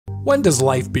When does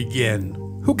life begin?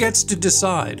 Who gets to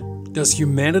decide? Does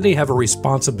humanity have a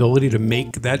responsibility to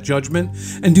make that judgment?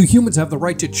 And do humans have the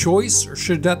right to choice, or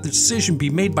should that decision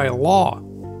be made by law?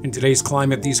 In today's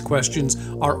climate, these questions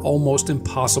are almost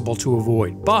impossible to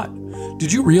avoid. But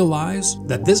did you realize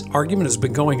that this argument has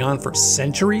been going on for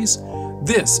centuries?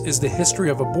 This is the history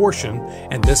of abortion,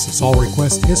 and this is All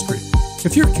Request History.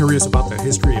 If you're curious about the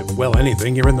history of, well,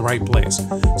 anything, you're in the right place.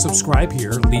 Subscribe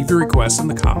here, leave your requests in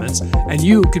the comments, and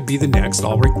you could be the next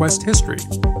All Request History.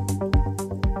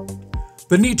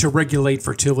 The need to regulate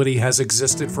fertility has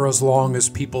existed for as long as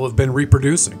people have been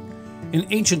reproducing. In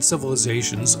ancient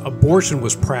civilizations, abortion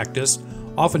was practiced,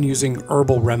 often using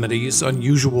herbal remedies,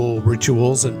 unusual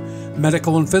rituals, and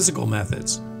medical and physical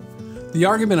methods. The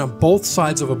argument on both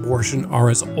sides of abortion are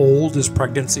as old as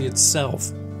pregnancy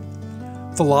itself.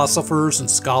 Philosophers and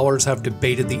scholars have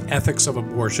debated the ethics of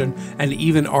abortion and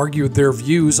even argued their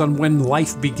views on when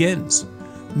life begins.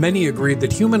 Many agreed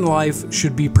that human life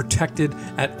should be protected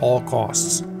at all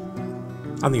costs.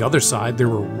 On the other side, there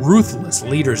were ruthless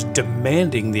leaders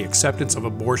demanding the acceptance of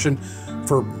abortion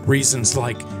for reasons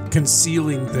like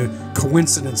concealing the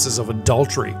coincidences of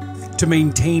adultery, to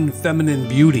maintain feminine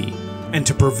beauty, and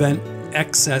to prevent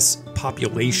excess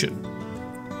population.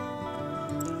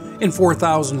 In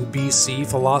 4000 BC,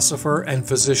 philosopher and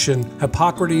physician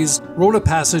Hippocrates wrote a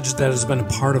passage that has been a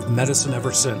part of medicine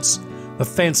ever since. The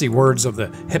fancy words of the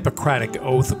Hippocratic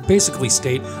Oath basically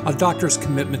state a doctor's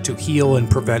commitment to heal and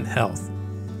prevent health.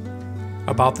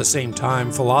 About the same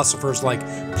time, philosophers like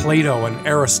Plato and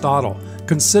Aristotle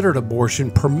considered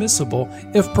abortion permissible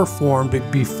if performed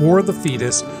before the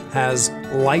fetus has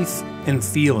life and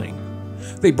feeling.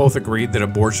 They both agreed that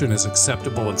abortion is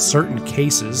acceptable in certain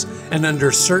cases and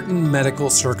under certain medical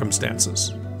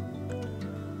circumstances.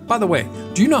 By the way,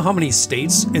 do you know how many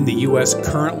states in the U.S.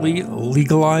 currently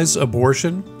legalize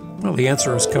abortion? Well, the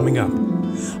answer is coming up.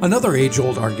 Another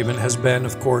age-old argument has been,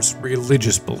 of course,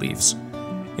 religious beliefs.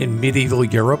 In medieval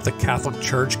Europe, the Catholic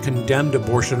Church condemned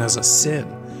abortion as a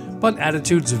sin, but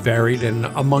attitudes varied, and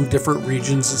among different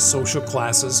regions and social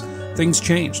classes, things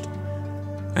changed.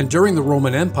 And during the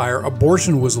Roman Empire,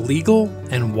 abortion was legal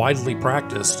and widely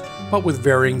practiced, but with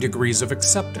varying degrees of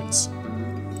acceptance.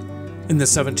 In the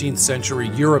 17th century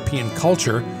European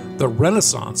culture, the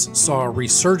Renaissance saw a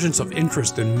resurgence of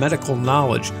interest in medical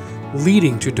knowledge,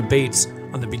 leading to debates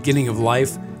on the beginning of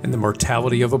life and the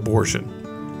mortality of abortion.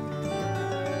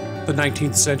 The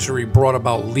 19th century brought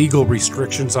about legal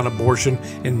restrictions on abortion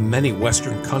in many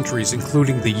Western countries,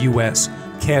 including the US,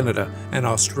 Canada, and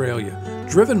Australia,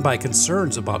 driven by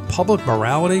concerns about public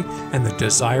morality and the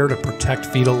desire to protect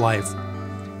fetal life.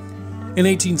 In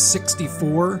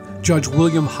 1864, Judge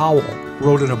William Howell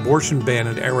wrote an abortion ban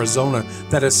in Arizona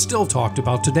that is still talked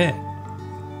about today.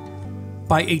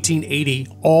 By 1880,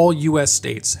 all U.S.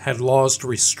 states had laws to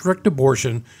restrict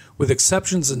abortion, with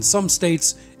exceptions in some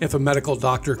states if a medical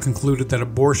doctor concluded that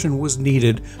abortion was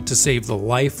needed to save the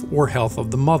life or health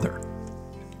of the mother.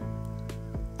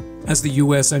 As the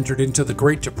U.S. entered into the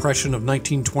Great Depression of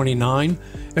 1929,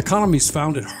 economies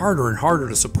found it harder and harder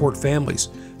to support families.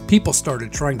 People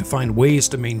started trying to find ways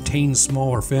to maintain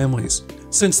smaller families.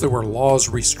 Since there were laws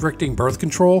restricting birth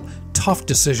control, tough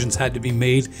decisions had to be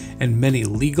made, and many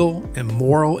legal,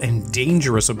 immoral, and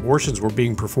dangerous abortions were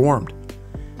being performed.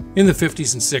 In the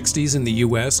 50s and 60s in the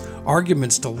U.S.,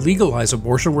 arguments to legalize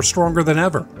abortion were stronger than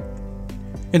ever.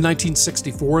 In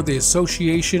 1964, the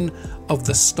Association of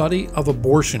the Study of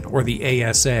Abortion, or the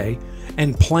ASA,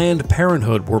 and Planned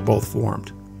Parenthood were both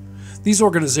formed. These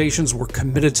organizations were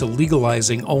committed to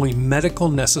legalizing only medical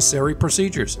necessary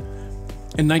procedures.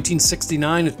 In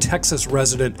 1969, a Texas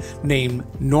resident named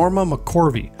Norma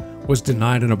McCoy was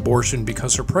denied an abortion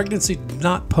because her pregnancy did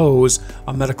not pose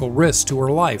a medical risk to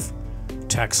her life.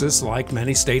 Texas, like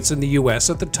many states in the U.S.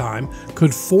 at the time,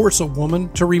 could force a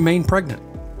woman to remain pregnant.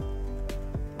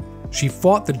 She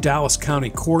fought the Dallas County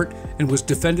Court and was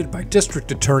defended by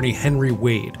District Attorney Henry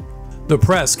Wade. The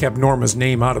press kept Norma's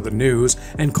name out of the news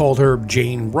and called her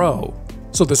Jane Roe.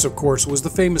 So this, of course, was the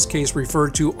famous case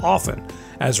referred to often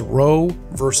as Roe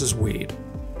versus Wade.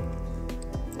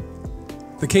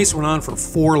 The case went on for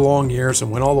 4 long years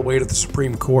and went all the way to the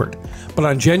Supreme Court. But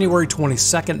on January 22,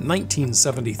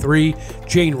 1973,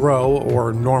 Jane Roe,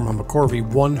 or Norma McCoy,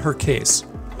 won her case.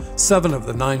 7 of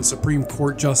the 9 Supreme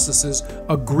Court justices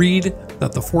agreed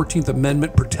that the 14th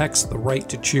Amendment protects the right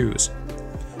to choose.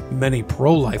 Many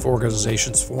pro-life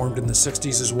organizations formed in the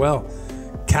 60s as well.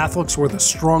 Catholics were the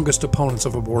strongest opponents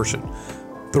of abortion.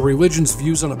 The religion's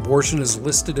views on abortion is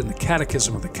listed in the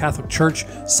Catechism of the Catholic Church,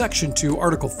 Section 2,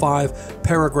 Article 5,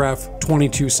 Paragraph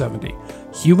 2270.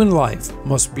 Human life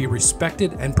must be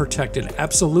respected and protected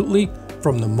absolutely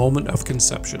from the moment of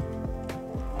conception.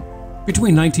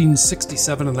 Between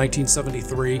 1967 and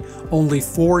 1973, only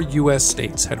 4 U.S.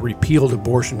 states had repealed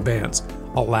abortion bans: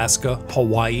 Alaska,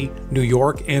 Hawaii, New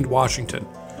York, and Washington.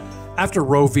 After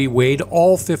Roe v. Wade,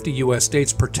 all 50 U.S.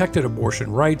 states protected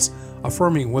abortion rights,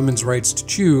 affirming women's rights to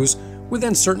choose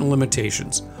within certain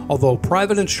limitations, although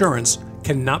private insurance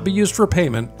cannot be used for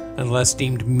payment unless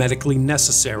deemed medically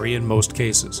necessary in most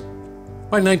cases.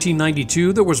 By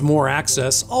 1992, there was more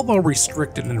access, although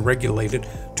restricted and regulated,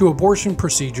 to abortion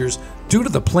procedures due to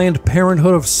the Planned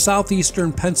Parenthood of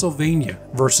Southeastern Pennsylvania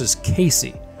versus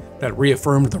Casey that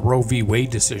reaffirmed the Roe v.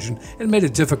 Wade decision and made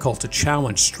it difficult to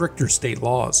challenge stricter state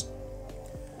laws.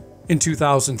 In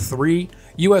 2003,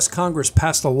 U.S. Congress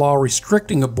passed a law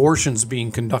restricting abortions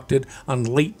being conducted on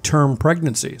late-term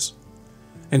pregnancies.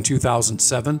 In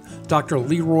 2007, Dr.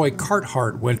 Leroy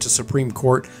Carthart went to Supreme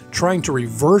Court trying to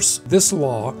reverse this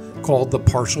law called the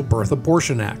Partial Birth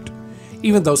Abortion Act.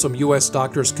 Even though some U.S.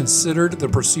 doctors considered the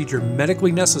procedure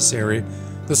medically necessary,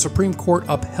 the Supreme Court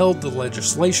upheld the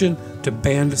legislation to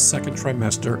ban second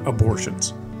trimester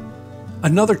abortions.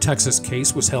 Another Texas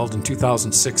case was held in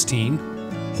 2016.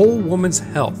 Whole Woman's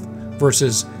Health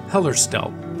versus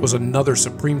Hellerstedt was another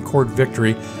Supreme Court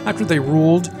victory after they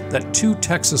ruled that 2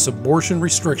 Texas abortion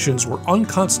restrictions were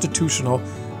unconstitutional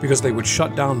because they would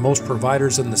shut down most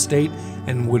providers in the state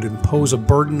and would impose a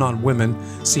burden on women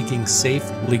seeking safe,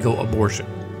 legal abortion.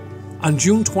 On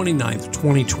June 29,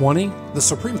 2020, the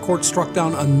Supreme Court struck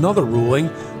down another ruling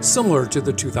similar to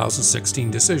the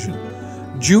 2016 decision,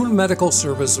 June Medical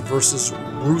Service versus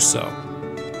Russo.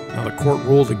 Now, the court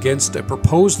ruled against a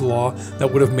proposed law that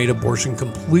would have made abortion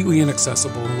completely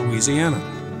inaccessible in Louisiana.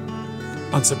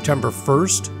 On September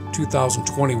 1st,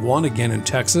 2021, again in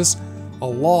Texas, a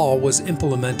law was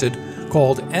implemented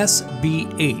called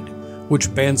SB 8,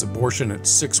 which bans abortion at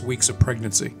 6 weeks of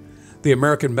pregnancy. The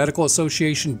American Medical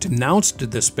Association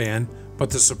denounced this ban,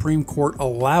 but the Supreme Court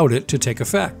allowed it to take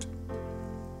effect.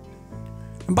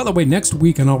 And by the way, next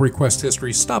week on All Request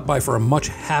History, stop by for a much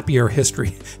happier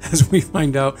history as we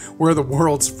find out where the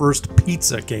world's first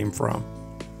pizza came from.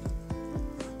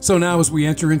 So now, as we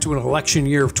enter into an election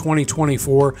year of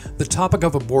 2024, the topic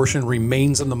of abortion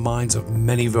remains in the minds of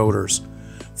many voters.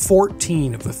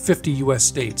 14 of the 50 U.S.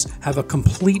 states have a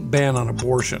complete ban on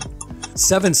abortion.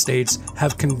 7 states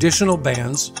have conditional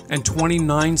bans, and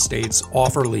 29 states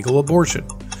offer legal abortion.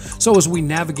 So as we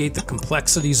navigate the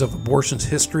complexities of abortion's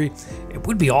history, it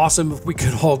would be awesome if we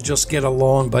could all just get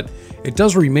along, but it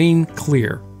does remain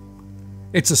clear.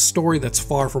 It's a story that's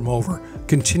far from over,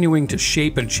 continuing to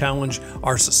shape and challenge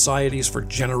our societies for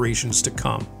generations to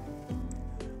come.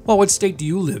 Well, what state do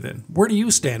you live in? Where do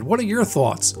you stand? What are your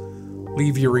thoughts?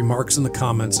 Leave your remarks in the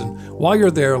comments, and while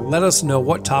you're there, let us know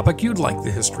what topic you'd like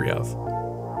the history of.